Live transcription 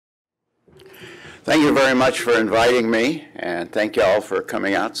Thank you very much for inviting me, and thank you all for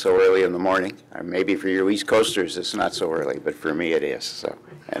coming out so early in the morning. Maybe for you East Coasters it's not so early, but for me it is. So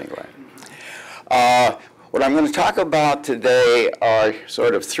anyway, what I'm going to talk about today are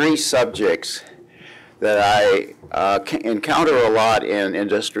sort of three subjects that I encounter a lot in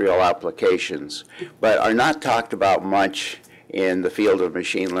industrial applications, but are not talked about much in the field of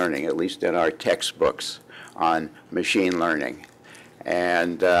machine learning, at least in our textbooks on machine learning.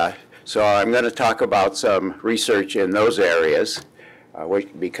 And so I'm going to talk about some research in those areas,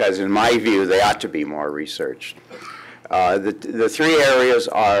 because in my view, they ought to be more researched. The three areas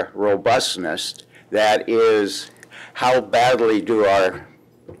are robustness, that is, how badly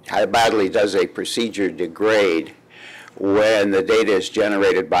does a procedure degrade when the data is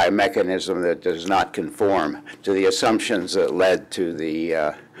generated by a mechanism that does not conform to the assumptions that led to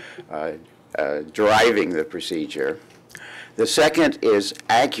the deriving the procedure. The second is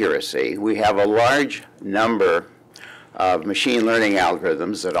accuracy. We have a large number of machine learning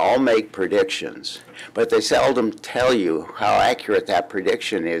algorithms that all make predictions, but they seldom tell you how accurate that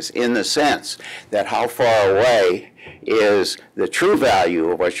prediction is, in the sense that how far away is the true value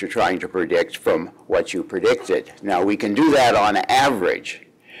of what you're trying to predict from what you predicted. Now, we can do that on average,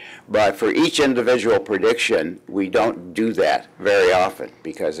 but for each individual prediction, we don't do that very often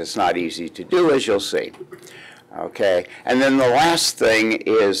because it's not easy to do, as you'll see. Okay, and then the last thing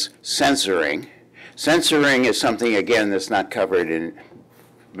is censoring. Censoring is something, again, that's not covered in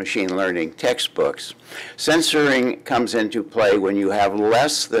machine learning textbooks. Censoring comes into play when you have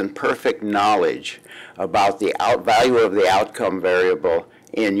less than perfect knowledge about the value of the outcome variable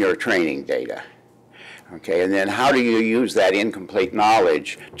in your training data. Okay, and then how do you use that incomplete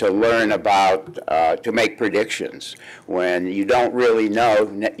knowledge to learn about, to make predictions when you don't really know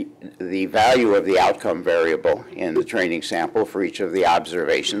the value of the outcome variable in the training sample for each of the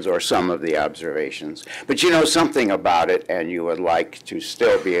observations or some of the observations, but you know something about it and you would like to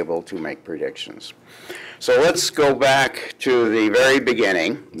still be able to make predictions. So let's go back to the very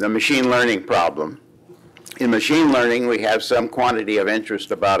beginning, the machine learning problem. In machine learning, we have some quantity of interest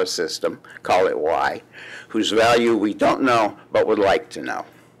about a system, call it Y, whose value we don't know but would like to know.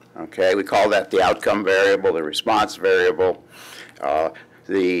 Okay, we call that the outcome variable, the response variable,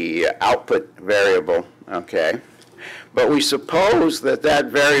 the output variable, okay? But we suppose that that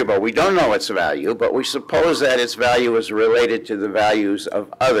variable, we don't know its value, but we suppose that its value is related to the values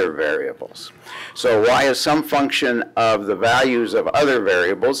of other variables. So Y is some function of the values of other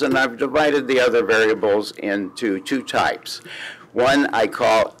variables, and I've divided the other variables into two types. One I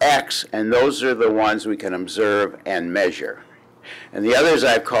call X, and those are the ones we can observe and measure. And the others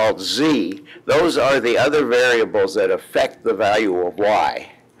I've called Z. Those are the other variables that affect the value of Y,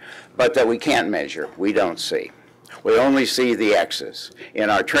 but that we can't measure, we don't see. We only see the X's.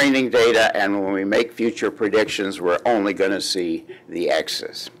 In our training data and when we make future predictions, we're only going to see the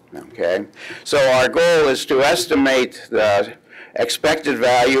X's. Okay? So our goal is to estimate the expected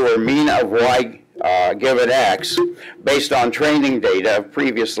value or mean of Y given X based on training data of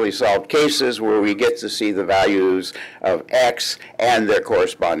previously solved cases where we get to see the values of X and their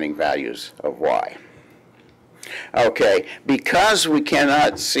corresponding values of Y. Okay, because we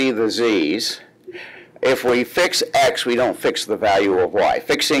cannot see the Z's, if we fix X, we don't fix the value of Y.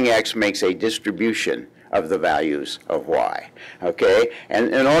 Fixing X makes a distribution of the values of Y, okay?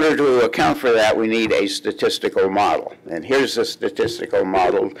 And in order to account for that, we need a statistical model. And here's a statistical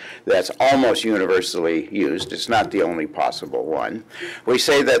model that's almost universally used. It's not the only possible one. We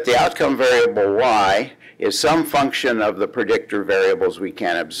say that the outcome variable Y is some function of the predictor variables we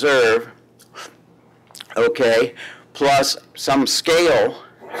can observe, okay, plus some scale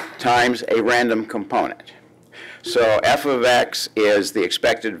times a random component. So f of x is the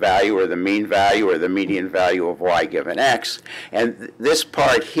expected value or the mean value or the median value of y given x. And this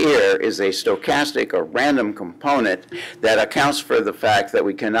part here is a stochastic or random component that accounts for the fact that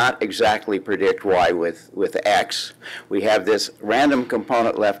we cannot exactly predict y with x. We have this random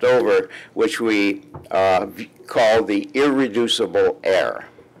component left over, which we call the irreducible error.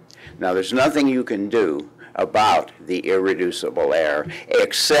 Now, there's nothing you can do about the irreducible error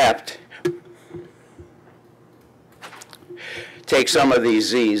except take some of these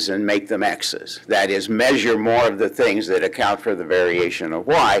z's and make them x's. That is, measure more of the things that account for the variation of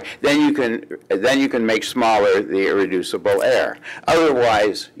y. Then you can make smaller the irreducible error.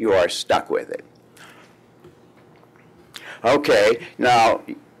 Otherwise, you are stuck with it. Okay, now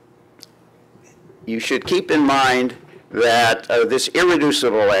you should keep in mind that this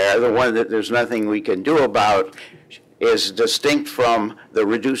irreducible error, the one that there's nothing we can do about, is distinct from the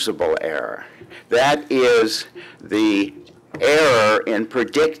reducible error. That is the error in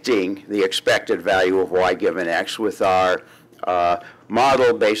predicting the expected value of y given x with our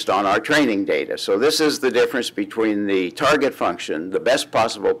model based on our training data. So this is the difference between the target function, the best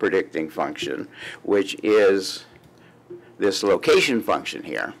possible predicting function, which is this location function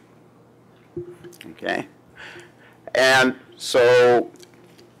here. Okay? And so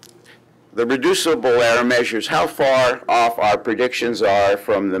the reducible error measures how far off our predictions are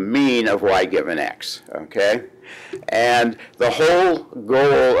from the mean of y given x. Okay? And the whole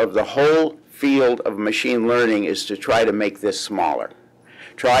goal of the whole field of machine learning is to try to make this smaller.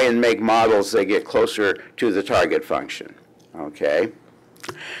 Try and make models that get closer to the target function. Okay?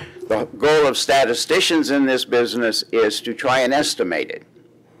 The goal of statisticians in this business is to try and estimate it.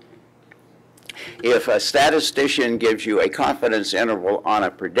 If a statistician gives you a confidence interval on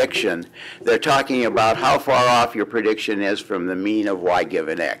a prediction, they're talking about how far off your prediction is from the mean of y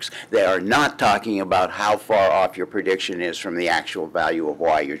given x. They are not talking about how far off your prediction is from the actual value of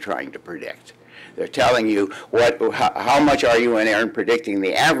y you're trying to predict. They're telling you how much are you in error in predicting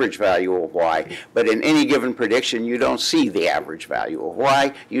the average value of y, but in any given prediction you don't see the average value of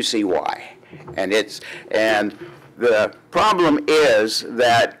y, you see y. And the problem is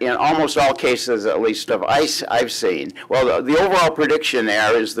that in almost all cases, at least of I've seen, well, the overall prediction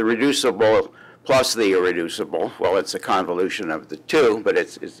error is the reducible plus the irreducible. Well, it's a convolution of the two, but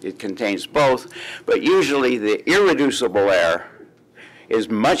it contains both. But usually the irreducible error is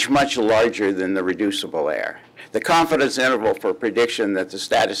much, much larger than the reducible error. The confidence interval for prediction that the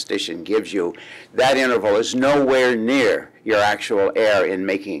statistician gives you, that interval is nowhere near your actual error in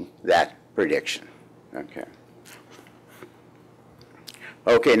making that prediction. Okay.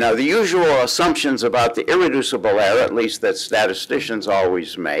 Okay, now the usual assumptions about the irreducible error, at least that statisticians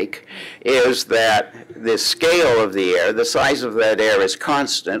always make, is that the scale of the error, the size of that error is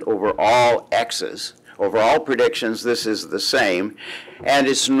constant over all x's. Over all predictions, this is the same, and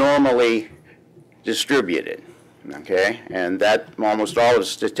it's normally distributed. Okay, and that almost all of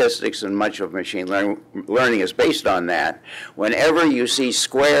statistics and much of machine learning is based on that. Whenever you see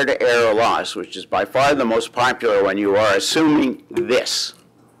squared error loss, which is by far the most popular one, you are assuming this.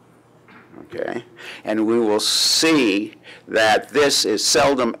 Okay, and we will see that this is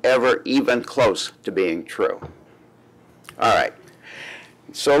seldom ever even close to being true. All right,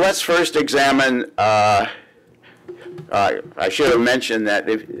 so let's first examine. I should have mentioned that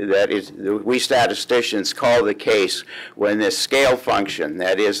we statisticians call the case when this scale function,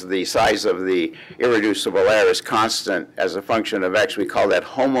 that is the size of the irreducible error, is constant as a function of x. We call that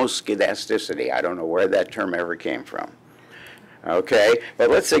homoscedasticity. I don't know where that term ever came from. Okay, but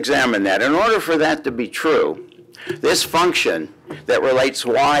let's examine that. In order for that to be true, this function that relates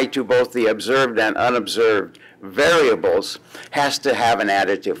y to both the observed and unobserved variables has to have an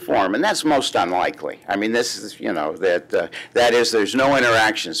additive form, and that's most unlikely. I mean, this is, you know, that is, there's no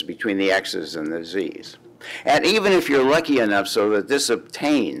interactions between the x's and the z's. And even if you're lucky enough so that this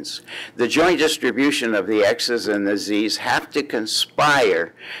obtains, the joint distribution of the x's and the z's have to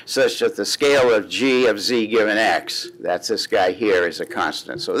conspire such that the scale of g of z given x, that's this guy here, is a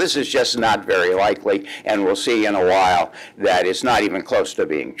constant. So this is just not very likely, and we'll see in a while that it's not even close to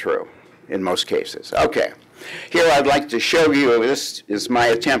being true in most cases. Okay. Here I'd like to show you, this is my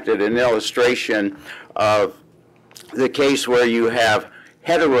attempt at an illustration of the case where you have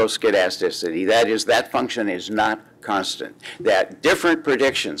heteroscedasticity. That is, that function is not constant. That different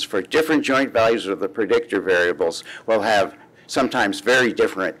predictions for different joint values of the predictor variables will have sometimes very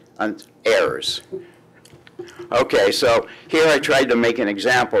different errors. Okay, so here I tried to make an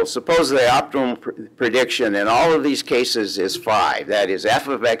example. Suppose the optimal prediction in all of these cases is 5. That is, f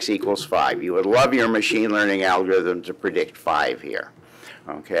of x equals 5. You would love your machine learning algorithm to predict 5 here.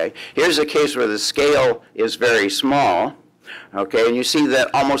 Okay, here's a case where the scale is very small. Okay, and you see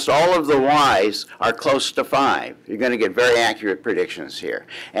that almost all of the y's are close to 5. You're going to get very accurate predictions here.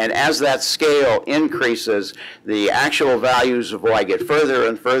 And as that scale increases, the actual values of y get further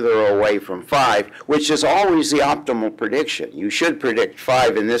and further away from 5, which is always the optimal prediction. You should predict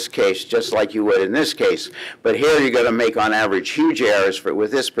 5 in this case, just like you would in this case. But here you're going to make, on average, huge errors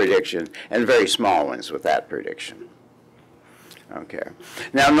with this prediction and very small ones with that prediction. Okay.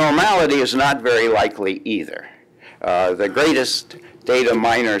 Now, normality is not very likely either. The greatest data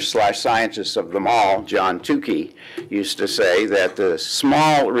miner / scientist of them all, John Tukey, used to say that the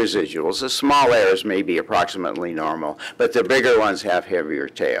small residuals, the small errors may be approximately normal, but the bigger ones have heavier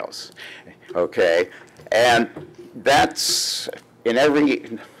tails. Okay, and that's in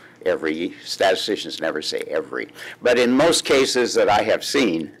every statisticians never say every, but in most cases that I have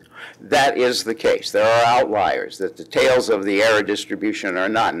seen, that is the case. There are outliers, that the tails of the error distribution are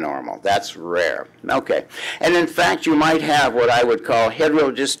not normal. That's rare. Okay. And in fact, you might have what I would call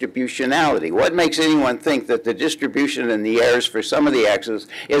heterodistributionality. What makes anyone think that the distribution in the errors for some of the x's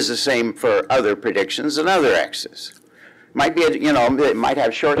is the same for other predictions and other x's? Might be, you know, it might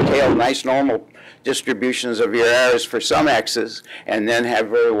have short-tailed, nice normal distributions of your errors for some x's, and then have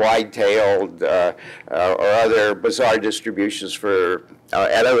very wide-tailed or other bizarre distributions for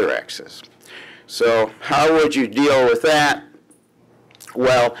at other x's. So how would you deal with that?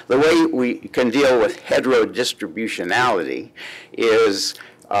 Well, the way we can deal with heterodistributionality is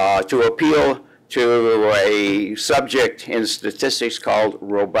to appeal to a subject in statistics called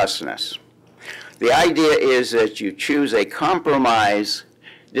robustness. The idea is that you choose a compromise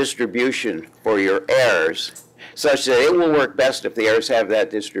distribution for your errors such that it will work best if the errors have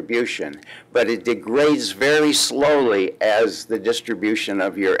that distribution, but it degrades very slowly as the distribution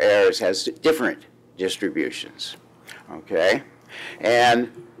of your errors has different distributions. Okay?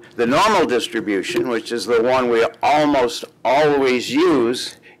 And the normal distribution, which is the one we almost always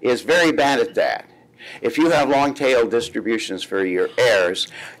use, is very bad at that. If you have long-tailed distributions for your errors,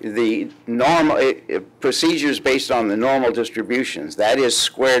 the normal procedures based on the normal distributions, that is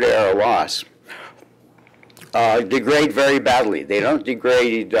squared error loss, degrade very badly. They don't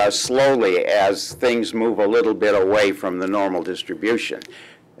degrade slowly as things move a little bit away from the normal distribution.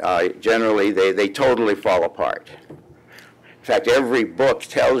 Generally, they totally fall apart. In fact, every book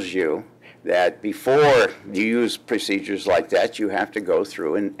tells you that before you use procedures like that, you have to go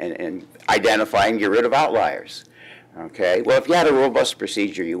through and identify and get rid of outliers. Okay? Well, if you had a robust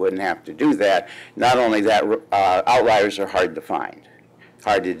procedure, you wouldn't have to do that. Not only that, outliers are hard to find,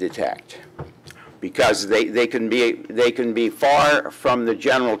 hard to detect, because they can be far from the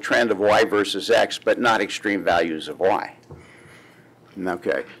general trend of y versus x, but not extreme values of y.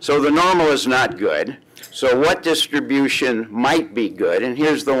 Okay, so the normal is not good. So what distribution might be good? And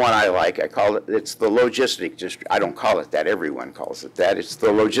here's the one I like. I call it, it's the logistic distribution. I don't call it that. Everyone calls it that. It's the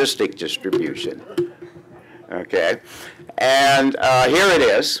logistic distribution. Okay, and here it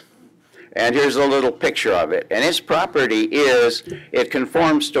is. And here's a little picture of it. And its property is it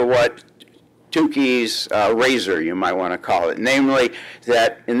conforms to what Tukey's razor, you might want to call it. Namely,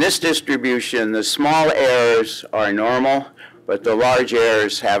 that in this distribution, the small errors are normal, but the large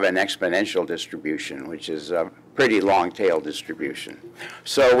errors have an exponential distribution, which is a pretty long-tail distribution.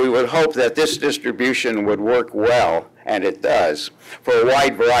 So we would hope that this distribution would work well, and it does, for a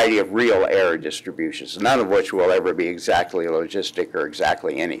wide variety of real error distributions, none of which will ever be exactly logistic or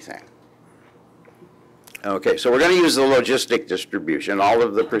exactly anything. Okay, so we're going to use the logistic distribution, all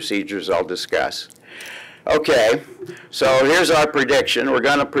of the procedures I'll discuss. Okay, so here's our prediction. We're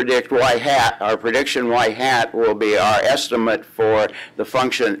going to predict y hat. Our prediction y hat will be our estimate for the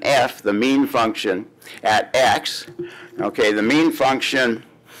function f, the mean function at x. Okay, the mean function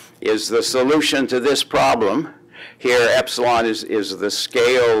is the solution to this problem. Here, epsilon is the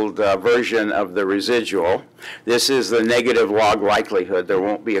scaled version of the residual. This is the negative log likelihood. There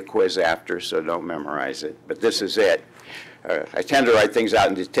won't be a quiz after, so don't memorize it. But this is it. I tend to write things out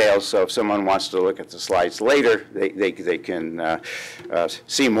in detail, so if someone wants to look at the slides later, they can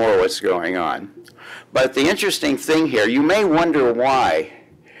see more what's going on. But the interesting thing here, you may wonder why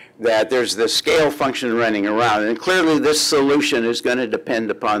that there's this scale function running around, and clearly this solution is going to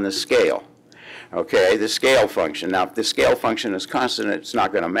depend upon the scale. Okay, the scale function. Now, if the scale function is constant, it's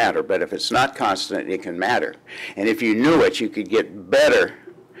not going to matter, but if it's not constant, it can matter. And if you knew it, you could get better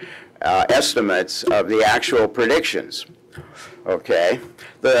estimates of the actual predictions. Okay,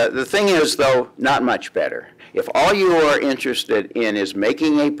 the thing is, though, not much better. If all you are interested in is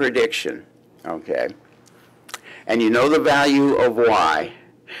making a prediction, okay, and you know the value of y,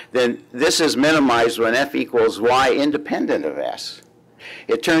 then this is minimized when f equals y independent of s.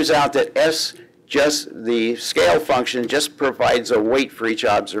 It turns out that s, just the scale function, just provides a weight for each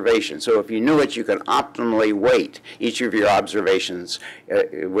observation. So if you knew it, you could optimally weight each of your observations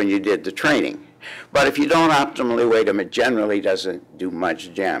when you did the training. But if you don't optimally weight them, it generally doesn't do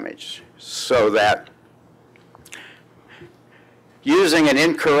much damage. So that using an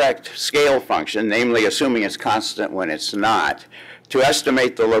incorrect scale function, namely assuming it's constant when it's not, to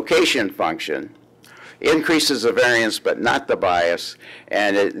estimate the location function increases the variance but not the bias,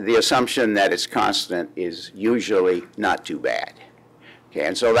 and the assumption that it's constant is usually not too bad. Okay,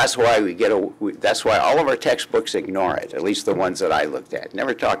 and so that's why that's why all of our textbooks ignore it, at least the ones that I looked at.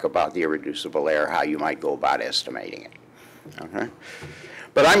 Never talk about the irreducible error, how you might go about estimating it. Okay?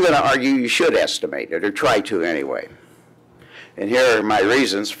 But I'm going to argue you should estimate it, or try to anyway. And here are my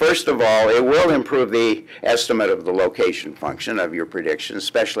reasons. First of all, it will improve the estimate of the location function of your prediction,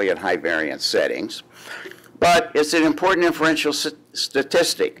 especially in high variance settings. But it's an important inferential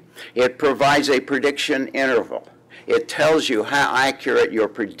statistic. It provides a prediction interval. It tells you how accurate your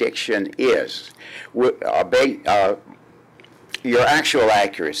prediction is. Your actual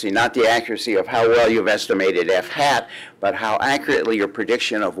accuracy, not the accuracy of how well you've estimated f hat, but how accurately your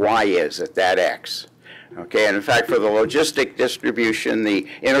prediction of y is at that x. Okay, and in fact, for the logistic distribution, the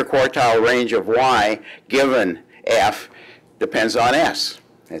interquartile range of y given f depends on s.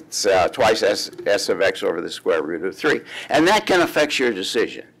 It's twice s of x over the square root of 3. And that can affect your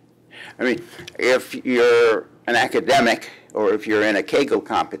decision. I mean, if you're an academic or if you're in a Kegel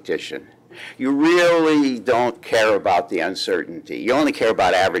competition, you really don't care about the uncertainty. You only care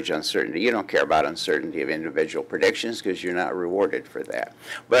about average uncertainty. You don't care about uncertainty of individual predictions because you're not rewarded for that.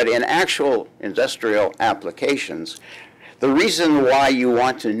 But in actual industrial applications, the reason why you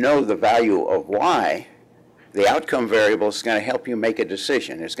want to know the value of y, the outcome variable, is going to help you make a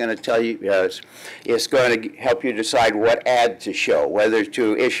decision. It's going to tell you, it's going to help you decide what ad to show, whether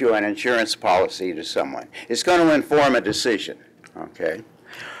to issue an insurance policy to someone. It's going to inform a decision, okay?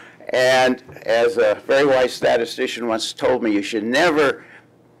 And as a very wise statistician once told me, you should never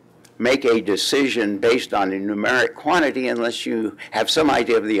make a decision based on a numeric quantity unless you have some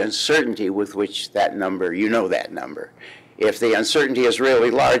idea of the uncertainty with which that number, you know that number. If the uncertainty is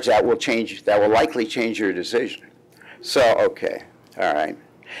really large, that will likely change your decision. So, okay, all right.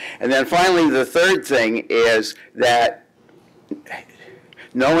 And then finally, the third thing is that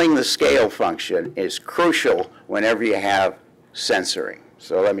knowing the scale function is crucial whenever you have censoring.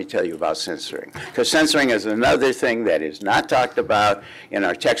 So let me tell you about censoring. Because censoring is another thing that is not talked about in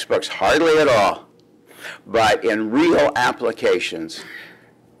our textbooks hardly at all. But in real applications,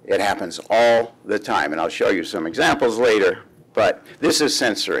 it happens all the time. And I'll show you some examples later. But this is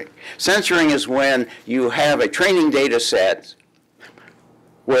censoring. Censoring is when you have a training data set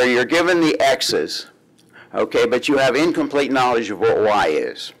where you're given the x's, okay, but you have incomplete knowledge of what y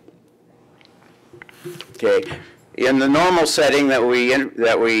is. Okay. In the normal setting that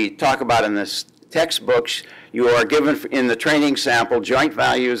we talk about in the textbooks, you are given in the training sample joint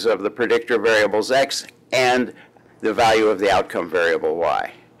values of the predictor variables x and the value of the outcome variable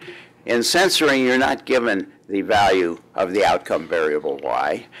y. In censoring, you're not given the value of the outcome variable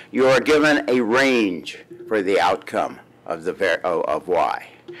y. You are given a range for the outcome of of y.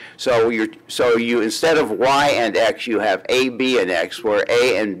 So you instead of y and x, you have a, b, and x, where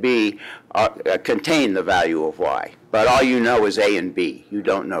a and b contain the value of y. But all you know is a and b. You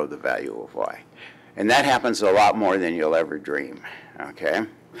don't know the value of y. And that happens a lot more than you'll ever dream. Okay?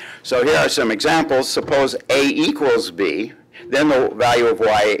 So here are some examples. Suppose a equals b. Then the value of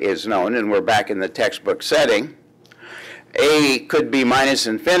y is known, and we're back in the textbook setting. A could be minus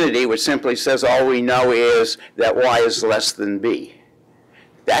infinity, which simply says all we know is that y is less than b.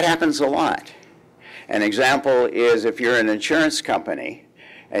 That happens a lot. An example is if you're an insurance company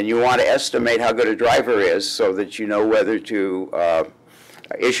and you want to estimate how good a driver is so that you know whether to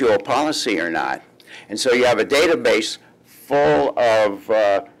issue a policy or not. And so you have a database full of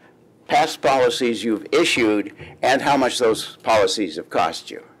past policies you've issued and how much those policies have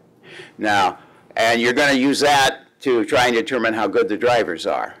cost you. Now, and you're going to use that to try and determine how good the drivers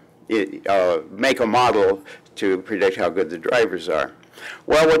are. Make a model to predict how good the drivers are.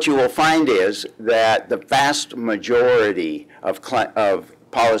 Well, what you will find is that the vast majority of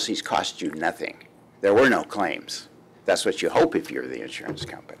policies cost you nothing. There were no claims. That's what you hope if you're the insurance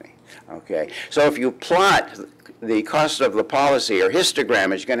company. Okay? So if you plot the cost of the policy or histogram,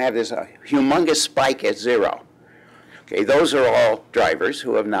 you're going to have this humongous spike at 0. Okay, those are all drivers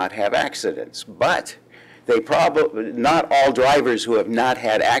who have not had accidents. But not all drivers who have not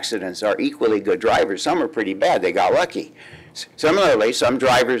had accidents are equally good drivers. Some are pretty bad. They got lucky. Similarly, some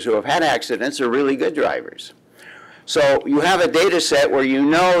drivers who have had accidents are really good drivers. So you have a data set where you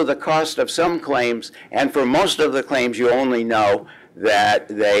know the cost of some claims, and for most of the claims you only know that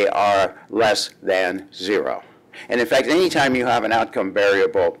they are less than 0. And in fact, anytime you have an outcome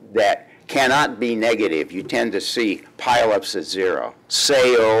variable that cannot be negative, you tend to see pileups at 0.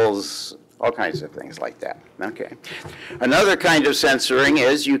 Sales, all kinds of things like that. Okay. Another kind of censoring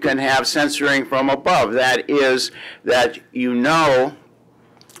is you can have censoring from above. That is that you know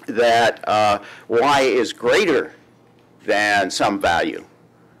that y is greater than some value,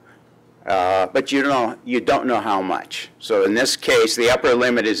 but you don't know how much. So in this case, the upper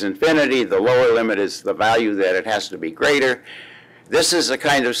limit is infinity. The lower limit is the value that it has to be greater. This is the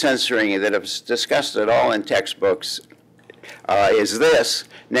kind of censoring that is discussed at all in textbooks. Is this,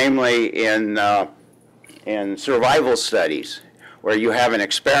 namely in in survival studies where you have an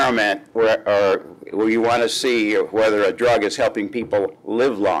experiment where you want to see whether a drug is helping people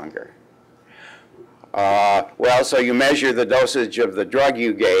live longer. Well, so you measure the dosage of the drug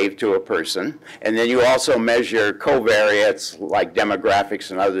you gave to a person, and then you also measure covariates like demographics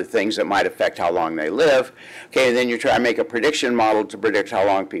and other things that might affect how long they live. Okay, and then you try to make a prediction model to predict how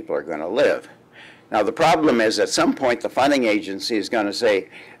long people are going to live. Now, the problem is at some point the funding agency is going to say,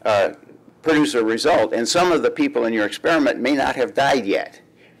 produce a result, and some of the people in your experiment may not have died yet.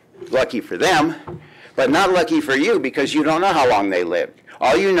 Lucky for them, but not lucky for you because you don't know how long they lived.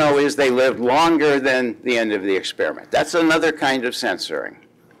 All you know is they lived longer than the end of the experiment. That's another kind of censoring.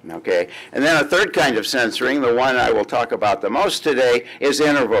 Okay? And then a third kind of censoring, the one I will talk about the most today, is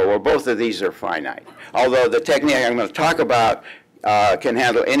interval, where both of these are finite. Although the technique I'm going to talk about can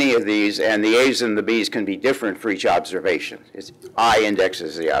handle any of these, and the A's and the B's can be different for each observation. I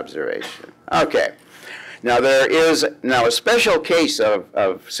indexes the observation. Okay. Now there is now a special case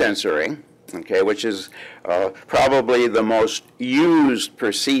of censoring, okay, which is probably the most used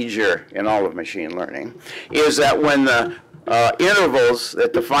procedure in all of machine learning, is that when the intervals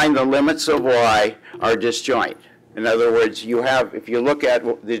that define the limits of y are disjoint. In other words, you have, if you look at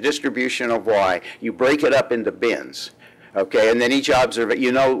the distribution of y, you break it up into bins. Okay, and then each observation,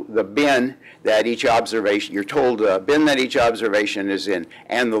 you know the bin that each observation, you're told the bin that each observation is in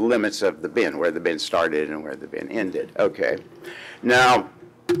and the limits of the bin, where the bin started and where the bin ended. Okay. Now,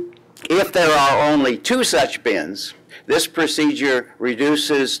 if there are only two such bins, this procedure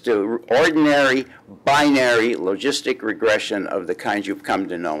reduces to ordinary binary logistic regression of the kind you've come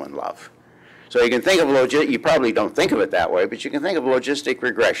to know and love. So you can think of you probably don't think of it that way, but you can think of logistic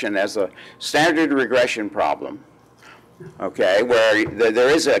regression as a standard regression problem. Okay, where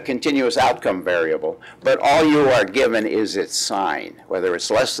there is a continuous outcome variable, but all you are given is its sign, whether it's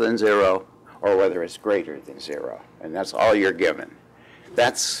less than 0 or whether it's greater than 0. And that's all you're given.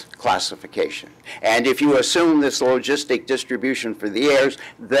 That's classification. And if you assume this logistic distribution for the errors,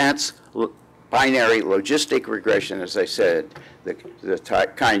 that's binary logistic regression, as I said,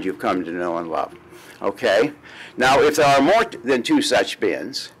 the kind you've come to know and love. Okay? Now, if there are more than two such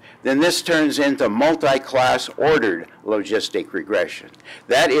bins, then this turns into multi-class ordered logistic regression.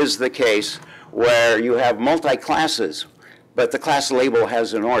 That is the case where you have multi-classes, but the class label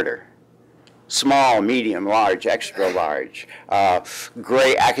has an order. Small, medium, large, extra large,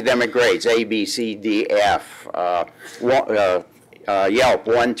 academic grades, A, B, C, D, F, Yelp,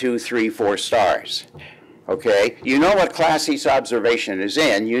 1, 2, 3, 4 stars. Okay? You know what class each observation is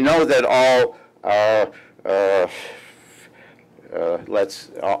in. You know that all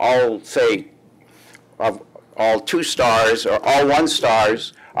all say all 2 stars or all 1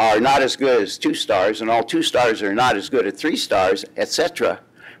 stars are not as good as 2 stars, and all 2 stars are not as good as 3 stars, etc.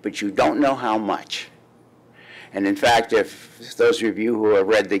 But you don't know how much. And in fact, if those of you who have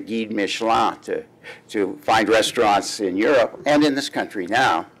read the Guide Michelin to find restaurants in Europe and in this country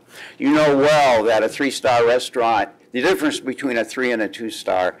now, you know well that a 3-star restaurant, the difference between a 3 and a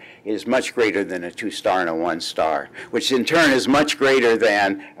 2-star is much greater than a 2-star and a 1-star, which in turn is much greater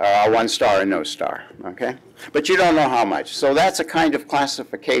than a 1-star and no star, okay? But you don't know how much. So that's a kind of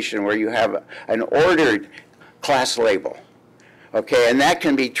classification where you have an ordered class label, okay? And that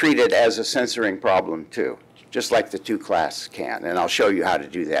can be treated as a censoring problem too, just like the 2-class can. And I'll show you how to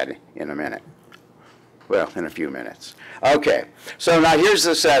do that in a minute. Well, in a few minutes. Okay, so now here's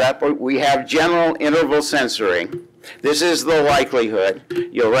the setup. We have general interval censoring. This is the likelihood.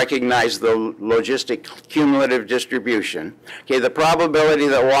 You'll recognize the logistic cumulative distribution. Okay, the probability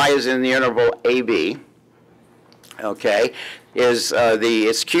that y is in the interval AB, okay, is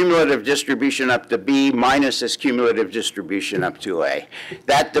its cumulative distribution up to B minus its cumulative distribution up to A.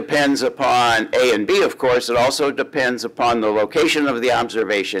 That depends upon A and B, of course. It also depends upon the location of the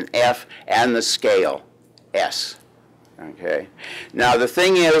observation, F, and the scale, S. Okay. Now the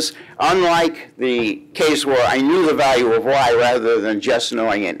thing is, unlike the case where I knew the value of y rather than just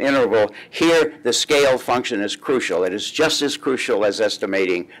knowing an interval, here the scale function is crucial. It is just as crucial as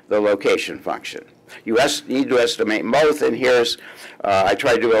estimating the location function. You need to estimate both, and here's, I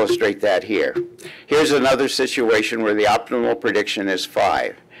tried to illustrate that here. Here's another situation where the optimal prediction is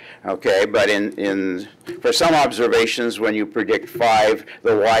 5. Okay, but for some observations, when you predict 5,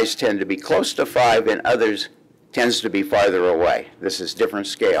 the y's tend to be close to 5, and others tends to be farther away. This is different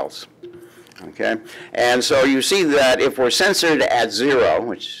scales. Okay, and so you see that if we're censored at 0,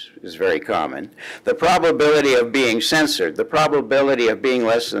 which is very common, the probability of being censored, the probability of being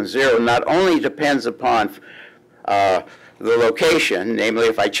less than 0, not only depends upon the location, namely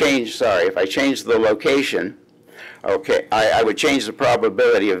if I change the location, Okay, I would change the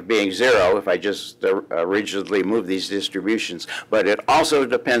probability of being 0 if I just rigidly move these distributions, but it also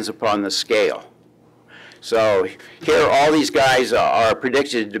depends upon the scale. So here all these guys are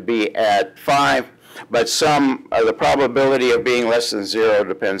predicted to be at 5, but the probability of being less than 0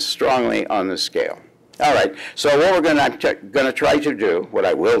 depends strongly on the scale. All right, so what we're going to try to do, what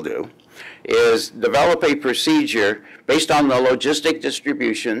I will do, is develop a procedure based on the logistic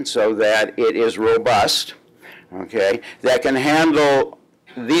distribution so that it is robust, okay, that can handle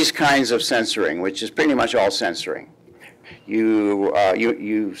these kinds of censoring, which is pretty much all censoring.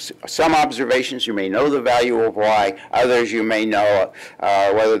 Some observations you may know the value of y, others you may know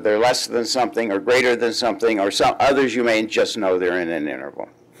whether they're less than something or greater than something, or others you may just know they're in an interval.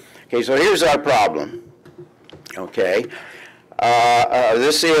 Okay, so here's our problem. Okay,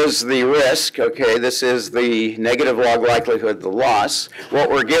 this is the risk. Okay, this is the negative log likelihood of the loss. What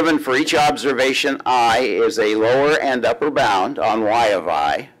we're given for each observation I is a lower and upper bound on y of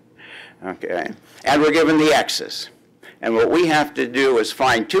I. Okay, and we're given the x's. And what we have to do is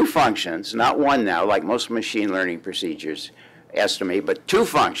find two functions, not one now, like most machine learning procedures estimate, but two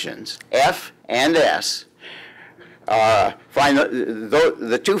functions, f and s. Find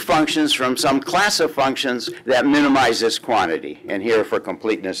the two functions from some class of functions that minimize this quantity. And here, for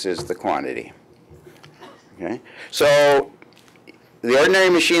completeness, is the quantity. Okay? So the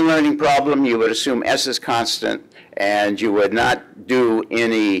ordinary machine learning problem, you would assume s is constant, and you would not do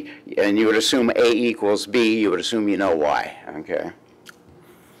any, and you would assume A equals B, you would assume you know Y, okay?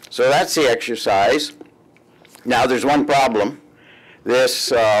 So that's the exercise. Now there's one problem.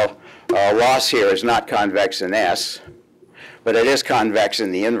 This loss here is not convex in S, but it is convex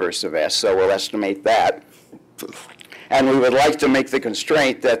in the inverse of S, so we'll estimate that. And we would like to make the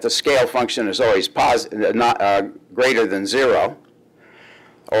constraint that the scale function is always greater than 0.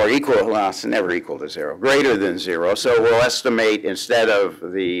 Or equal, well, it's never equal to 0, greater than 0. So we'll estimate, instead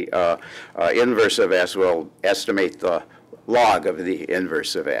of the inverse of S, we'll estimate the log of the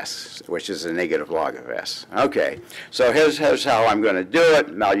inverse of S, which is a negative log of S. Okay, so here's how I'm going to do it.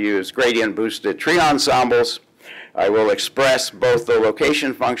 And I'll use gradient-boosted tree ensembles. I will express both the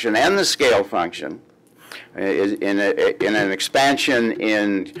location function and the scale function in an expansion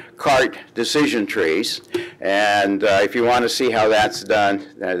in CART decision trees. And if you want to see how that's done,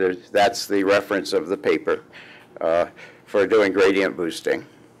 that's the reference of the paper for doing gradient boosting.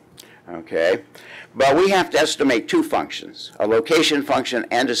 Okay, but we have to estimate two functions, a location function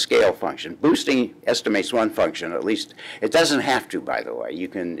and a scale function. Boosting estimates one function, at least. It doesn't have to, by the way.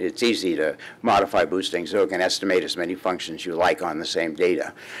 It's easy to modify boosting so it can estimate as many functions you like on the same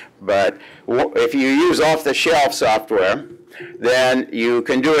data. But if you use off-the-shelf software, then you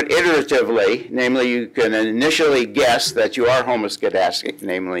can do it iteratively. Namely, you can initially guess that you are homoscedastic,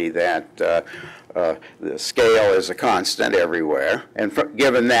 namely that the scale is a constant everywhere. And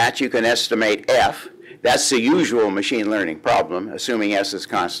given that, you can estimate f. That's the usual machine learning problem, assuming s is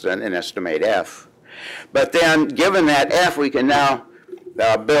constant, and estimate f. But then, given that f, we can now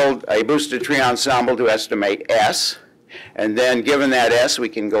build a boosted tree ensemble to estimate s. And then, given that s, we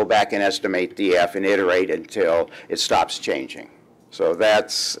can go back and estimate the f and iterate until it stops changing. So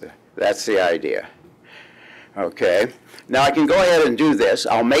that's the idea. Okay. Now I can go ahead and do this.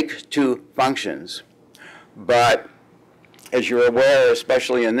 I'll make two functions. But as you're aware,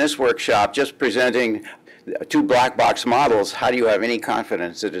 especially in this workshop, just presenting two black box models, how do you have any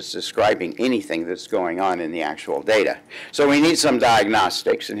confidence that it's describing anything that's going on in the actual data? So we need some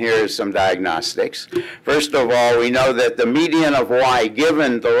diagnostics, and here is some diagnostics. First of all, we know that the median of y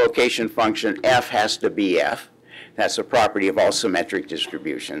given the location function f has to be f. That's a property of all symmetric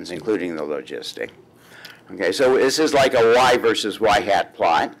distributions, including the logistic. Okay, so this is like a y versus y hat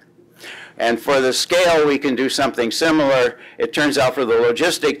plot. And for the scale, we can do something similar. It turns out for the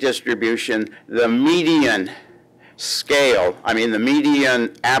logistic distribution, the median scale, the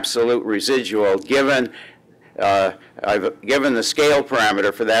median absolute residual given given the scale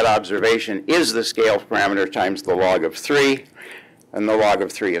parameter for that observation is the scale parameter times the log of 3, and the log of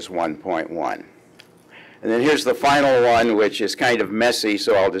 3 is 1.1. And then here's the final one, which is kind of messy,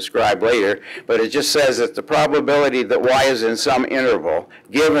 so I'll describe later. But it just says that the probability that y is in some interval,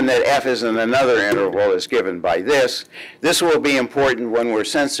 given that f is in another interval, is given by this. This will be important when we're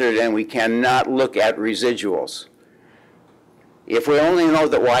censored and we cannot look at residuals. If we only know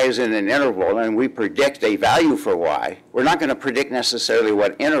that y is in an interval and we predict a value for y, we're not going to predict necessarily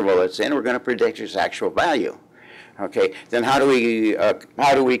what interval it's in. We're going to predict its actual value. Okay, then how do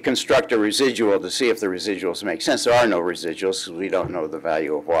we construct a residual to see if the residuals make sense? There are no residuals because we don't know the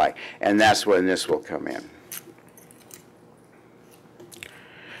value of y, and that's when this will come in.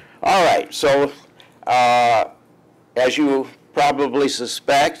 All right, so as you probably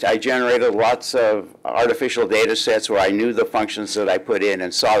suspect, I generated lots of artificial data sets where I knew the functions that I put in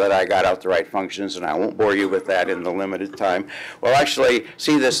and saw that I got out the right functions, and I won't bore you with that in the limited time. We'll actually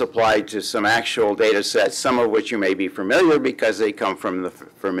see this applied to some actual data sets, some of which you may be familiar because they come from the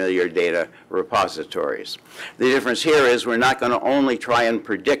familiar data repositories. The difference here is we're not going to only try and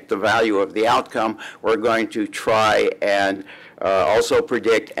predict the value of the outcome, we're going to try and also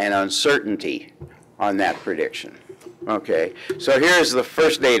predict an uncertainty on that prediction. Okay, so here's the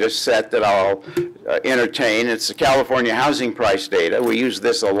first data set that I'll entertain. It's the California housing price data. We use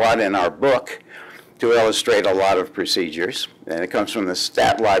this a lot in our book to illustrate a lot of procedures, and it comes from the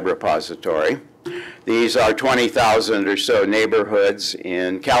StatLib repository. These are 20,000 or so neighborhoods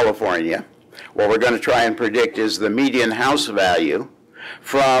in California. What we're going to try and predict is the median house value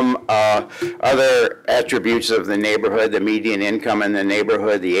from other attributes of the neighborhood, the median income in the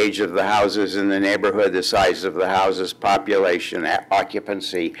neighborhood, the age of the houses in the neighborhood, the size of the houses, population,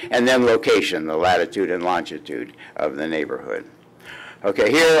 occupancy, and then location, the latitude and longitude of the neighborhood.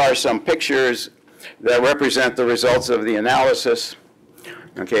 Okay, here are some pictures that represent the results of the analysis.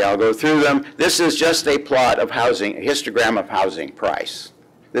 Okay, I'll go through them. This is just a plot of housing, a histogram of housing price.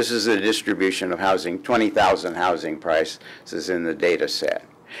 This is the distribution of housing, 20,000 housing price. This is in the data set.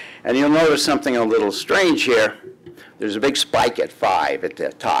 And you'll notice something a little strange here. There's a big spike at 5 at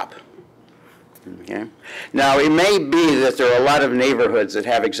the top. Okay? Now, it may be that there are a lot of neighborhoods that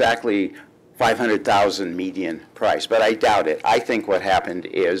have exactly 500,000 median price, but I doubt it. I think what happened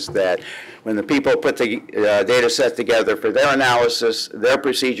is that when the people put the data set together for their analysis, their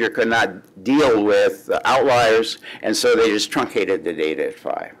procedure could not deal with outliers, and so they just truncated the data at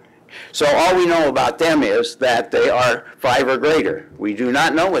 5. So all we know about them is that they are 5 or greater. We do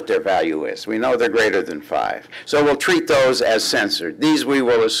not know what their value is. We know they're greater than 5. So we'll treat those as censored. These we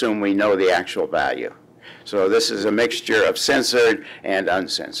will assume we know the actual value. So this is a mixture of censored and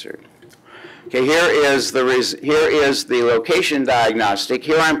uncensored. Okay, here is the location diagnostic.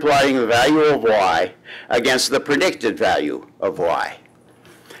 Here I'm plotting the value of y against the predicted value of y.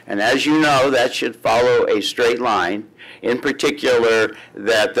 And as you know, that should follow a straight line. In particular,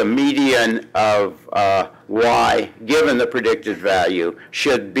 that the median of y given the predicted value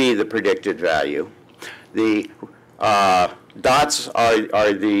should be the predicted value. The dots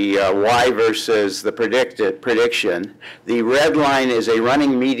are the y versus the prediction. The red line is a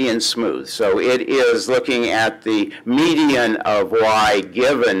running median smooth. So it is looking at the median of y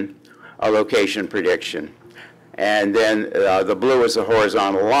given a location prediction. And then the blue is the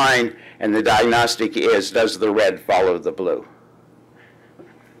horizontal line, and the diagnostic is, does the red follow the blue?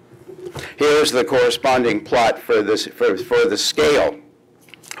 Here's the corresponding plot for the scale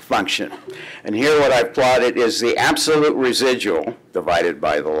function. And here what I've plotted is the absolute residual divided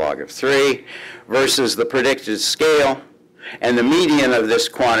by the log of 3 versus the predicted scale, and the median of this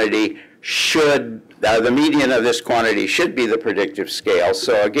quantity should be the predictive scale.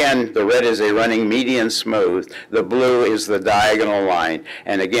 So again, the red is a running median smooth, the blue is the diagonal line,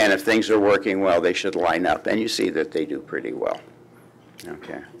 and again, if things are working well, they should line up, and you see that they do pretty well.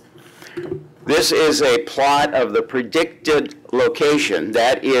 Okay. This is a plot of the predicted location,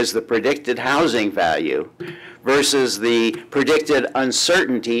 that is the predicted housing value, versus the predicted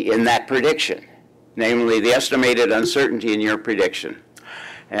uncertainty in that prediction, namely the estimated uncertainty in your prediction.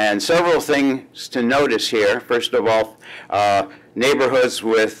 And several things to notice here. First of all, neighborhoods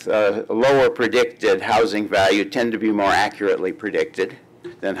with lower predicted housing value tend to be more accurately predicted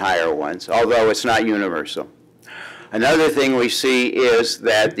than higher ones, although it's not universal. Another thing we see is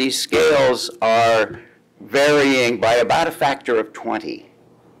that these scales are varying by about a factor of 20.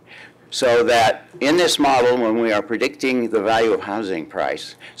 So that in this model, when we are predicting the value of housing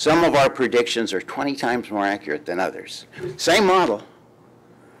price, some of our predictions are 20 times more accurate than others. Same model.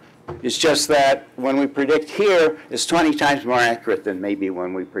 It's just that when we predict here, it's 20 times more accurate than maybe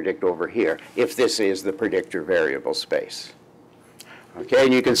when we predict over here, if this is the predictor variable space. Okay,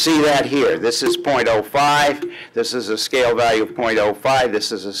 and you can see that here. This is 0.05. This is a scale value of 0.05.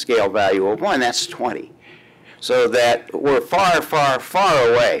 This is a scale value of 1. That's 20. So that we're far, far, far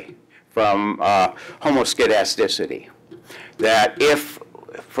away from homoscedasticity. That if,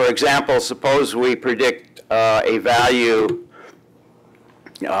 for example, suppose we predict a value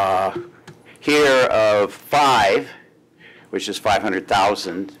here of 5, which is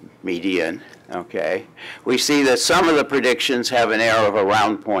 500,000 median, okay, we see that some of the predictions have an error of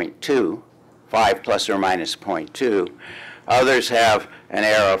around 0.2, 5 plus or minus 0.2. Others have an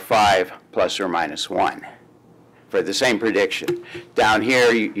error of 5 plus or minus 1 for the same prediction. Down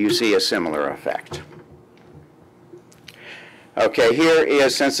here, you see a similar effect. Okay, here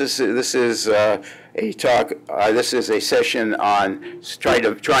is, since this is a talk. This is a session on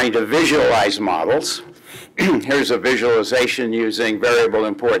trying to visualize models. Here's a visualization using variable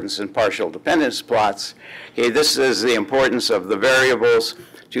importance and partial dependence plots. Okay, this is the importance of the variables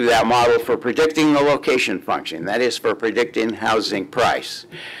to that model for predicting the location function. That is for predicting housing price.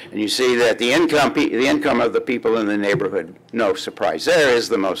 And you see that the income of the people in the neighborhood, no surprise there, is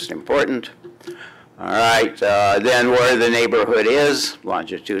the most important. All right, then where the neighborhood is,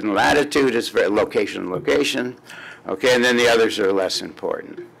 longitude and latitude is location. Okay, and then the others are less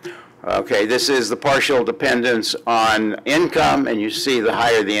important. Okay, this is the partial dependence on income, and you see the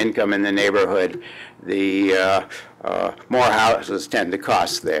higher the income in the neighborhood, the more houses tend to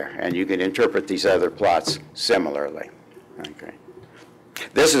cost there, and you can interpret these other plots similarly. Okay.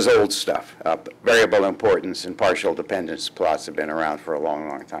 This is old stuff. Variable importance and partial dependence plots have been around for a long,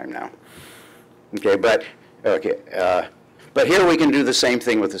 long time now. Okay, but here we can do the same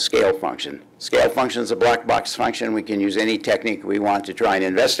thing with the scale function. Scale function is a black box function. We can use any technique we want to try and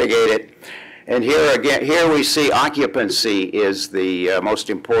investigate it. And here again, here we see occupancy is the most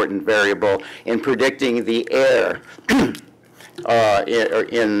important variable in predicting the error, in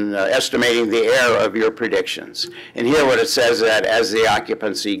estimating the error of your predictions. And here what it says is that as the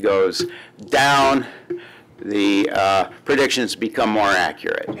occupancy goes down, the predictions become more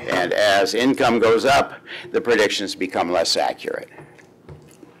accurate. And as income goes up, the predictions become less accurate.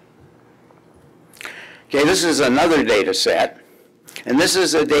 Okay, this is another data set. And this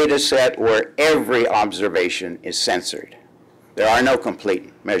is a data set where every observation is censored. There are no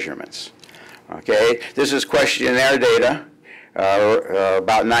complete measurements. Okay, this is questionnaire data.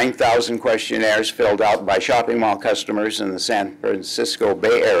 About 9,000 questionnaires filled out by shopping mall customers in the San Francisco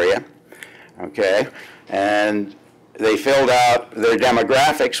Bay Area. Okay, and they filled out their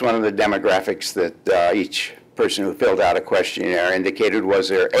demographics. One of the demographics that each person who filled out a questionnaire indicated was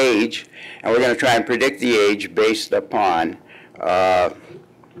their age. And we're going to try and predict the age based upon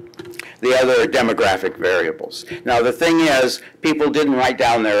the other demographic variables. Now the thing is, people didn't write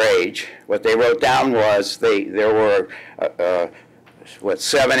down their age. What they wrote down was there were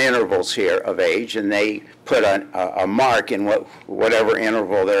 7 intervals here of age, and they put a mark in whatever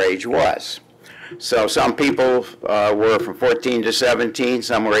interval their age was. So some people were from 14 to 17,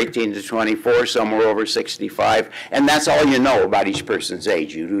 some were 18 to 24, some were over 65, and that's all you know about each person's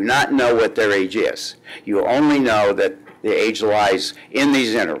age. You do not know what their age is. You only know that the age lies in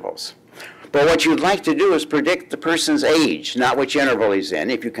these intervals. But what you'd like to do is predict the person's age, not which interval he's in.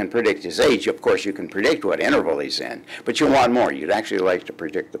 If you can predict his age, of course you can predict what interval he's in, but you want more. You'd actually like to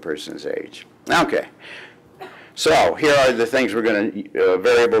predict the person's age. Okay. So here are the things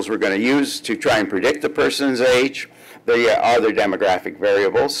variables we're going to use to try and predict the person's age. The other demographic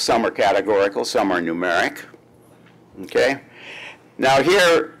variables, some are categorical, some are numeric. Okay. Now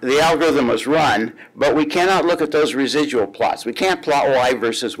here, the algorithm was run, but we cannot look at those residual plots. We can't plot y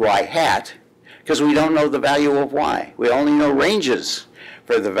versus y hat, because we don't know the value of y. We only know ranges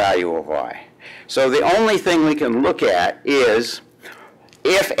for the value of y. So the only thing we can look at is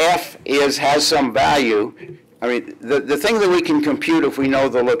if f has some value. I mean, the thing that we can compute if we know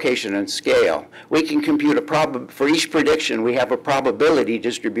the location and scale, we can compute for each prediction, we have a probability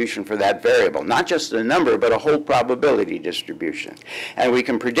distribution for that variable. Not just a number, but a whole probability distribution. And we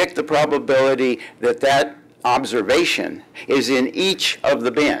can predict the probability that that observation is in each of the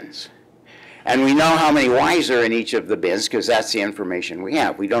bins. And we know how many y's are in each of the bins, because that's the information we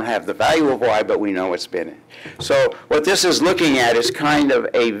have. We don't have the value of y, but we know it's been in. So what this is looking at is kind of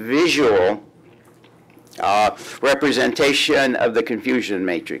a visual representation of the confusion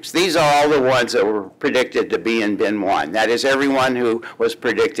matrix. These are all the ones that were predicted to be in bin 1. That is everyone who was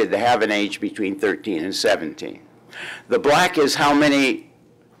predicted to have an age between 13 and 17. The black is how many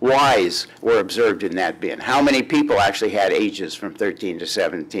Y's were observed in that bin. How many people actually had ages from 13 to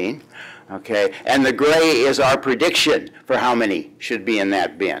 17. Okay, and the gray is our prediction for how many should be in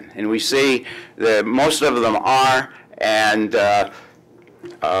that bin. And we see that most of them are, and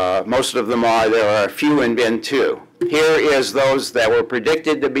most of them are. There are a few in bin 2. Here is those that were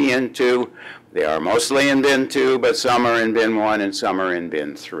predicted to be in 2. They are mostly in bin 2, but some are in bin 1 and some are in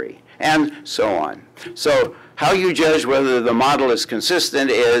bin 3, and so on. So how you judge whether the model is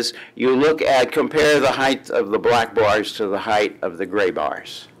consistent is you compare the height of the black bars to the height of the gray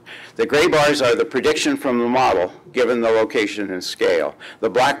bars. The gray bars are the prediction from the model, given the location and scale. The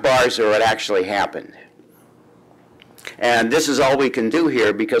black bars are what actually happened. And this is all we can do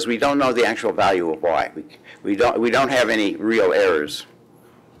here because we don't know the actual value of y. We don't have any real errors.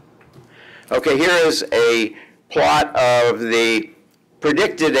 Okay, here is a plot of the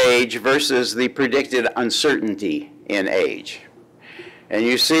predicted age versus the predicted uncertainty in age. And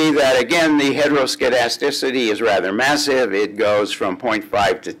you see that, again, the heteroscedasticity is rather massive. It goes from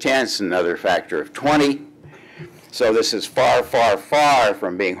 0.5 to 10, it's another factor of 20. So this is far, far, far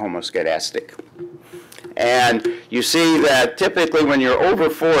from being homoscedastic. And you see that typically when you're over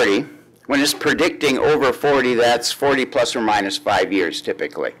 40, when it's predicting over 40, that's 40 plus or minus 5 years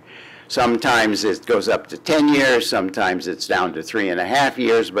typically. Sometimes it goes up to 10 years, sometimes it's down to 3.5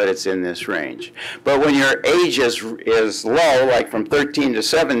 years, but it's in this range. But when your age is low, like from 13 to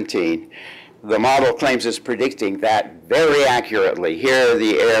 17, the model claims it's predicting that very accurately. Here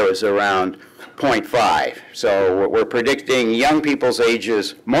the error is around 0.5. So we're predicting young people's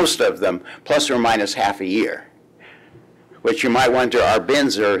ages, most of them, plus or minus half a year. Which you might wonder, our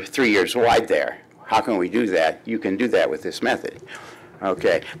bins are 3 years wide there. How can we do that? You can do that with this method.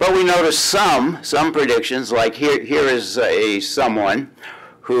 Okay, but we notice some predictions, like here is someone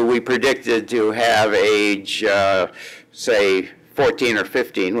who we predicted to have age, say, 14 or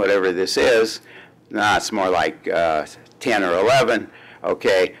 15, whatever this is. No, it's more like 10 or 11.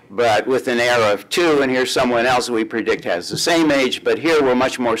 Okay, but with an error of 2, and here's someone else we predict has the same age, but here we're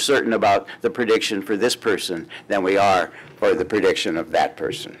much more certain about the prediction for this person than we are for the prediction of that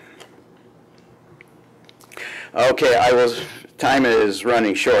person. Okay, time is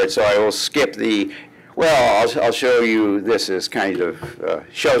running short, so I will skip the, well, I'll show you this is kind of,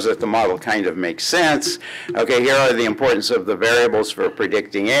 shows that the model kind of makes sense. Okay, here are the importance of the variables for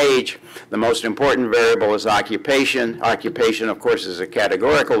predicting age. The most important variable is occupation. Occupation, of course, is a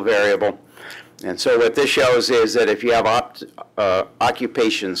categorical variable. And so what this shows is that if you have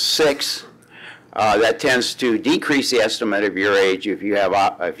occupation 6, that tends to decrease the estimate of your age. If you have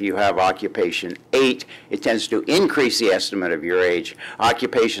occupation 8, it tends to increase the estimate of your age.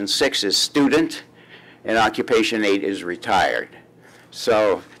 Occupation 6 is student, and occupation 8 is retired.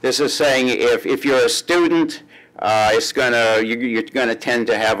 So this is saying if you're a student, you're gonna tend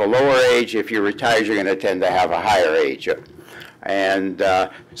to have a lower age. If you're retired, you're gonna tend to have a higher age. And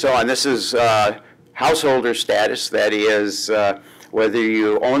so on. This is householder status. That is, whether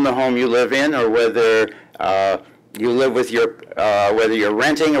you own the home you live in, or whether you live with whether you're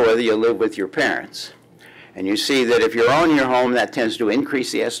renting, or whether you live with your parents. And you see that if you own your home, that tends to increase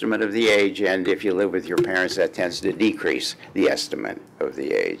the estimate of the age, and if you live with your parents, that tends to decrease the estimate of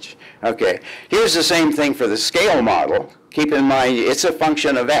the age. Okay, here's the same thing for the scale model. Keep in mind, it's a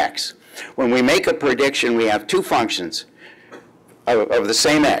function of x. When we make a prediction, we have two functions of the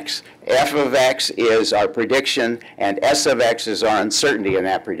same x. F of x is our prediction, and S of x is our uncertainty in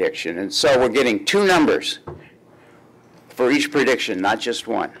that prediction. And so we're getting two numbers for each prediction, not just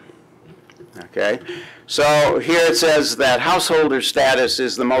one. Okay? So here it says that householder status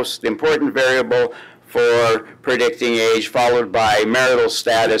is the most important variable for predicting age, followed by marital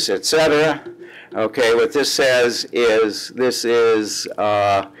status, etc. Okay, what this says is this is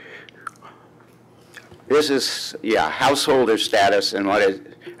householder status, and what it,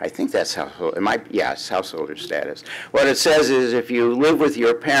 I think that's household, it might, yeah, it's householder status. What it says is if you live with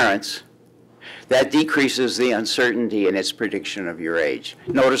your parents, that decreases the uncertainty in its prediction of your age.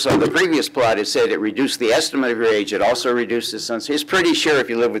 Notice on the previous plot it said it reduced the estimate of your age, it also reduced the uncertainty. It's pretty sure if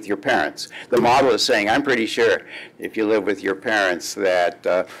you live with your parents. The model is saying, I'm pretty sure if you live with your parents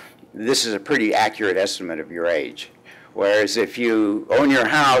that this is a pretty accurate estimate of your age. Whereas if you own your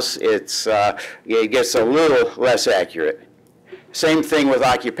house, it gets a little less accurate. Same thing with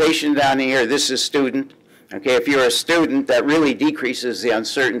occupation down here. This is student. Okay, if you're a student, that really decreases the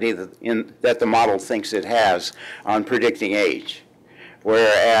uncertainty that the model thinks it has on predicting age.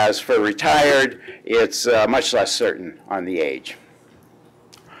 Whereas for retired, it's much less certain on the age.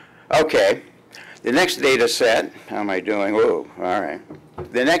 Okay, the next data set, how am I doing? Whoa, all right.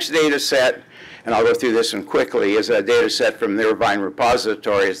 The next data set, and I'll go through this one quickly, is a data set from the Irvine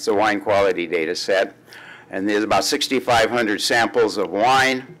repository. It's the wine quality data set. And there's about 6,500 samples of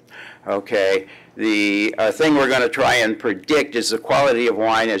wine. Okay, the thing we're going to try and predict is the quality of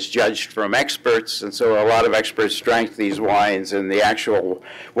wine as judged from experts. And so a lot of experts drank these wines, and the actual,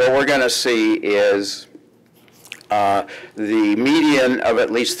 what we're going to see is the median of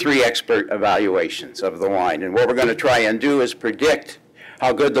at least 3 expert evaluations of the wine. And what we're going to try and do is predict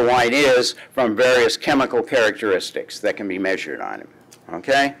how good the wine is from various chemical characteristics that can be measured on it.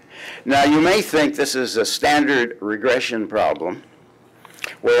 Okay? Now, you may think this is a standard regression problem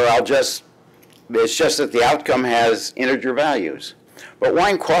where it's just that the outcome has integer values. But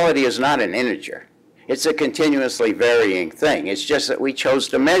wine quality is not an integer. It's a continuously varying thing. It's just that we chose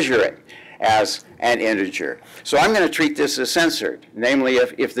to measure it. as an integer. So I'm going to treat this as censored. Namely,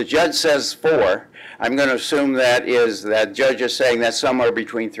 if the judge says 4, I'm going to assume that judge is saying that's somewhere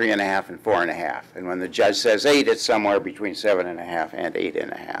between 3.5 and 4.5. And when the judge says 8, it's somewhere between 7.5 and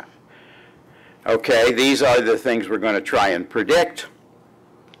 8.5. Okay, these are the things we're going to try and predict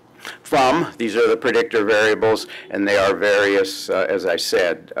from. These are the predictor variables, and they are various, as I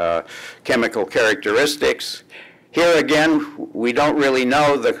said, chemical characteristics. Here again, we don't really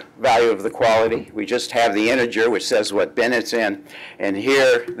know the value of the quality. We just have the integer, which says what bin it's in. And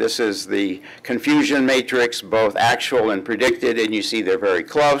here, this is the confusion matrix, both actual and predicted, and you see they're very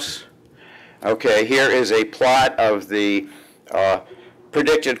close. Okay, here is a plot of the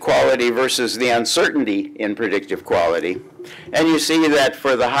predicted quality versus the uncertainty in predictive quality. And you see that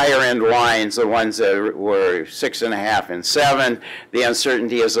for the higher end lines, the ones that were 6.5 and 7, the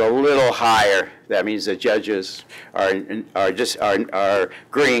uncertainty is a little higher. That means the judges are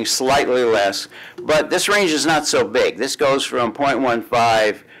agreeing slightly less. But this range is not so big. This goes from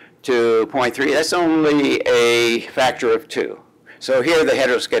 0.15 to 0.3. That's only a factor of 2. So here the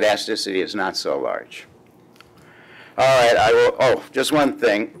heteroscedasticity is not so large. All right, just one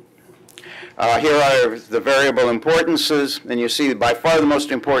thing. Here are the variable importances, and you see by far the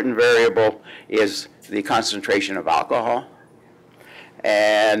most important variable is the concentration of alcohol.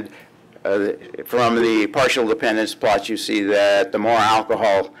 And from the partial dependence plot, you see that the more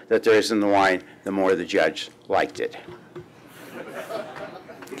alcohol that there is in the wine, the more the judge liked it.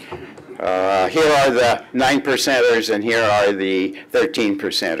 Here are the 9%ers, and here are the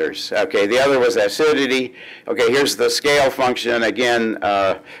 13%ers. Okay, the other was acidity. Okay, here's the scale function. Again,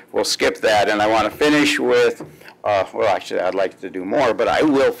 we'll skip that, and I want to finish with, well, actually, I'd like to do more, but I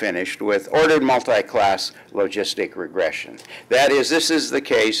will finish with ordered multi-class logistic regression. That is, this is the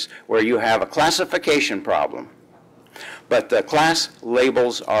case where you have a classification problem, but the class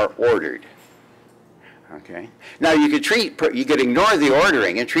labels are ordered. Okay. Now you could ignore the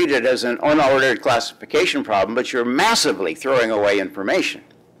ordering and treat it as an unordered classification problem, but you're massively throwing away information.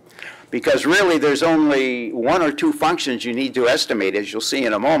 Because really there's only 1 or 2 functions you need to estimate, as you'll see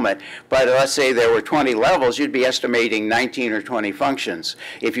in a moment. But let's say there were 20 levels, you'd be estimating 19 or 20 functions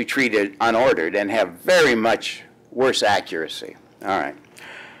if you treat it unordered and have very much worse accuracy. All right.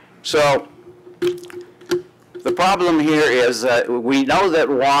 So the problem here is that we know that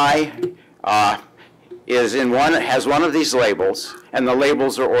Y has one of these labels, and the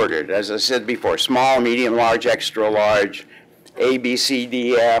labels are ordered. As I said before, small, medium, large, extra large, A, B, C,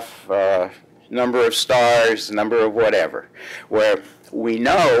 D, F, number of stars, number of whatever, where we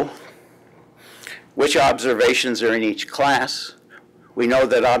know which observations are in each class. We know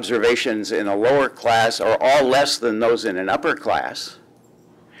that observations in a lower class are all less than those in an upper class.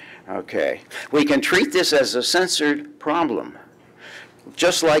 Okay. We can treat this as a censored problem,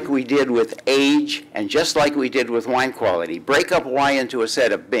 just like we did with age and just like we did with wine quality. Break up Y into a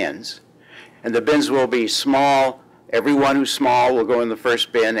set of bins, and the bins will be small. Everyone who's small will go in the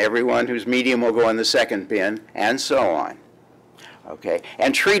first bin. Everyone who's medium will go in the second bin, and so on. Okay?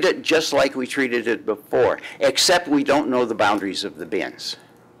 And treat it just like we treated it before, except we don't know the boundaries of the bins.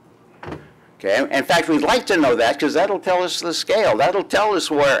 Okay? In fact, we'd like to know that because that'll tell us the scale. That'll tell us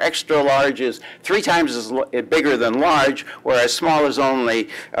where extra large is 3 times as bigger than large, whereas small is only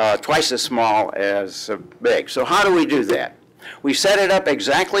twice as small as big. So how do we do that? We set it up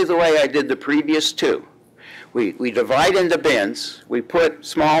exactly the way I did the previous 2. We divide into bins. We put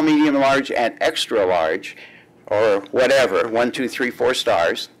small, medium, large, and extra large, or whatever, 1, 2, 3, 4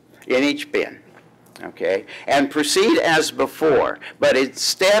 stars in each bin. Okay, and proceed as before, but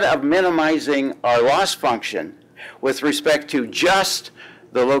instead of minimizing our loss function with respect to just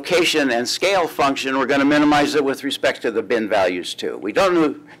the location and scale function, we're going to minimize it with respect to the bin values too. We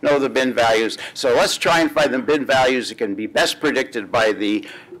don't know the bin values, so let's try and find the bin values that can be best predicted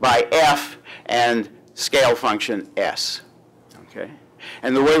by F and scale function S. Okay,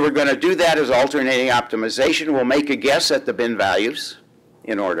 and the way we're going to do that is alternating optimization. We'll make a guess at the bin values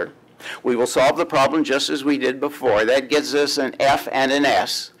in order. We will solve the problem just as we did before. That gives us an F and an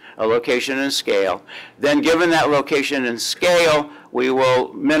S, a location and scale. Then given that location and scale, we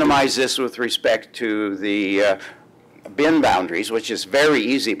will minimize this with respect to the bin boundaries, which is very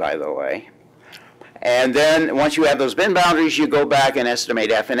easy, by the way. And then once you have those bin boundaries, you go back and estimate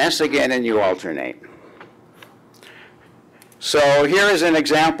F and S again, and you alternate. So here is an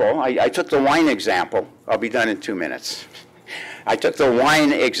example. I took the wine example. I'll be done in 2 minutes. I took the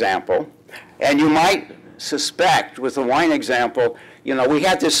wine example, and you might suspect with the wine example, you know, we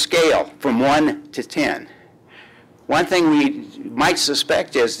had this scale from 1 to 10. One thing we might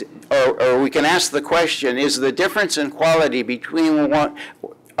suspect is, or we can ask the question, is the difference in quality between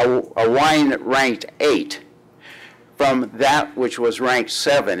a wine ranked 8 from that which was ranked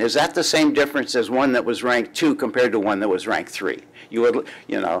 7, is that the same difference as one that was ranked 2 compared to one that was ranked 3? You would,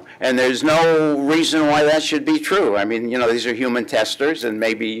 and there's no reason why that should be true. I mean, these are human testers, and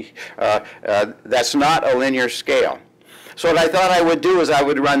maybe that's not a linear scale. So what I thought I would do is I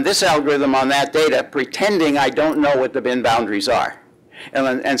would run this algorithm on that data, pretending I don't know what the bin boundaries are,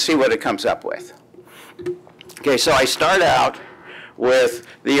 and see what it comes up with. Okay, so I start out with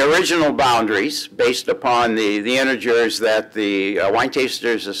the original boundaries based upon the integers that the wine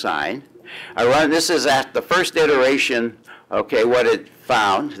tasters assign. I run, this is at the first iteration, okay, what it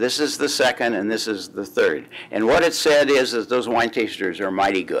found. This is the second, and this is the third. And what it said is that those wine tasters are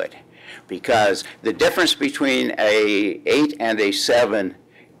mighty good, because the difference between a 8 and a 7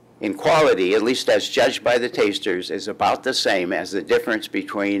 in quality, at least as judged by the tasters, is about the same as the difference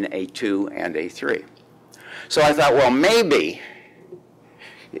between a 2 and a 3. So I thought, well, maybe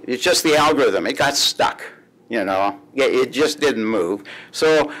it's just the algorithm. It got stuck, It just didn't move.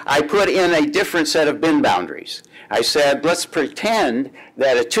 So I put in a different set of bin boundaries. I said, let's pretend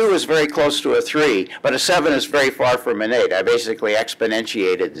that a 2 is very close to a 3, but a 7 is very far from an 8. I basically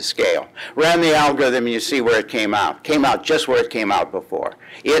exponentiated the scale. Ran the algorithm, and you see where it came out. Came out just where it came out before.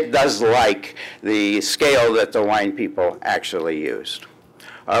 It does like the scale that the wine people actually used.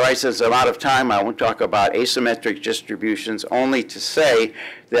 All right, since I'm out of time, I won't talk about asymmetric distributions, only to say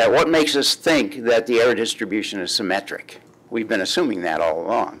that what makes us think that the error distribution is symmetric? We've been assuming that all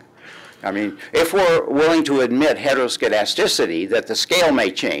along. I mean, if we're willing to admit heteroscedasticity, that the scale may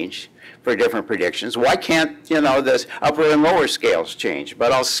change for different predictions, why can't, the upper and lower scales change?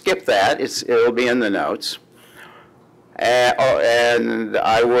 But I'll skip that. It'll be in the notes. And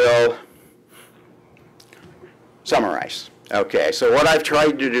I will summarize. Okay, so what I've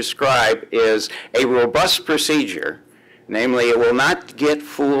tried to describe is a robust procedure, namely it will not get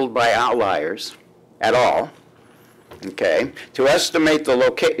fooled by outliers at all, okay, to estimate the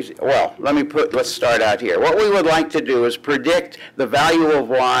location. Well, let's start out here. What we would like to do is predict the value of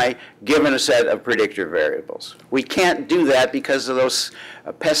y given a set of predictor variables. We can't do that because of those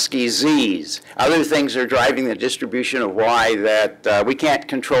pesky z's. Other things are driving the distribution of y that we can't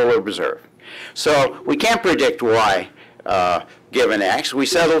control or observe. So we can't predict y given x. We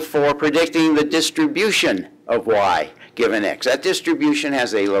settled for predicting the distribution of y given x. That distribution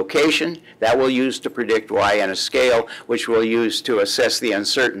has a location that we'll use to predict y and a scale which we'll use to assess the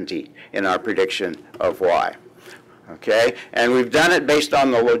uncertainty in our prediction of y. Okay, and we've done it based on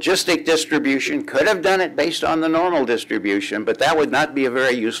the logistic distribution, could have done it based on the normal distribution, but that would not be a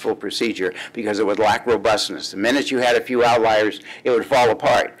very useful procedure because it would lack robustness. The minute you had a few outliers, it would fall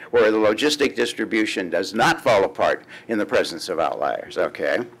apart, where the logistic distribution does not fall apart in the presence of outliers,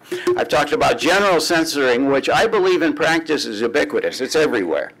 okay? I've talked about general censoring, which I believe in practice is ubiquitous. It's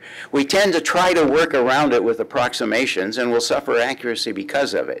everywhere. We tend to try to work around it with approximations, and we'll suffer accuracy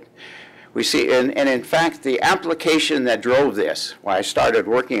because of it. We see, and in fact, the application that drove this, when I started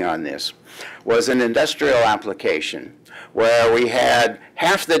working on this, was an industrial application where we had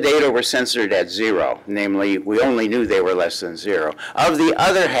half the data were censored at 0, namely, we only knew they were less than 0. Of the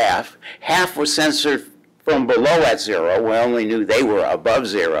other half was censored from below at 0, we only knew they were above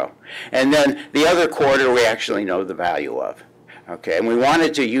 0. And then the other quarter we actually know the value of. Okay, and we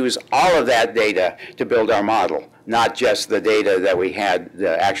wanted to use all of that data to build our model, not just the data that we had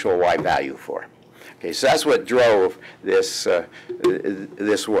the actual y value for. Okay, so that's what drove this,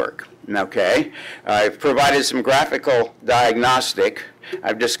 this work. Okay, I've provided some graphical diagnostic.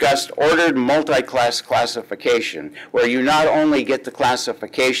 I've discussed ordered multi-class classification, where you not only get the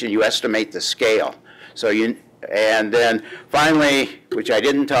classification, you estimate the scale. So and then finally, which I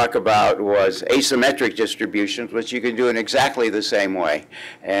didn't talk about, was asymmetric distributions, which you can do in exactly the same way.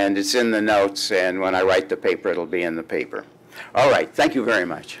 And it's in the notes, and when I write the paper, it'll be in the paper. All right, thank you very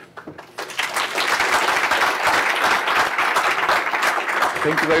much.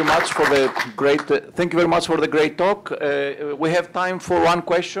 Thank you very much for the great. Thank you very much for the great talk. We have time for one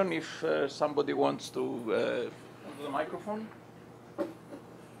question, if somebody wants to use the microphone.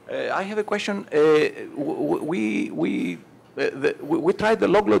 I have a question. We tried the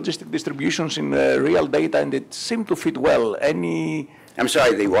log logistic distributions in real data, and it seemed to fit well. I'm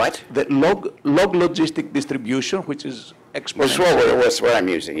sorry, the what? The log logistic distribution, which is exponential. That's what I'm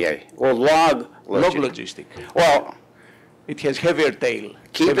using, yeah. Well, log logistic. Well, it has heavier tail.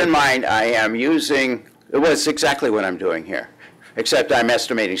 Keep in mind, I am using, well, it's exactly what I'm doing here, except I'm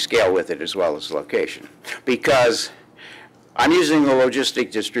estimating scale with it as well as location. Because I'm using the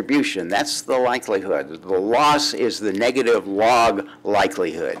logistic distribution. That's the likelihood. The loss is the negative log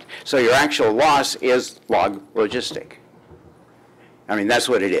likelihood. So your actual loss is log logistic. I mean, that's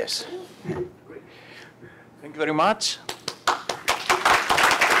what it is. Thank you very much.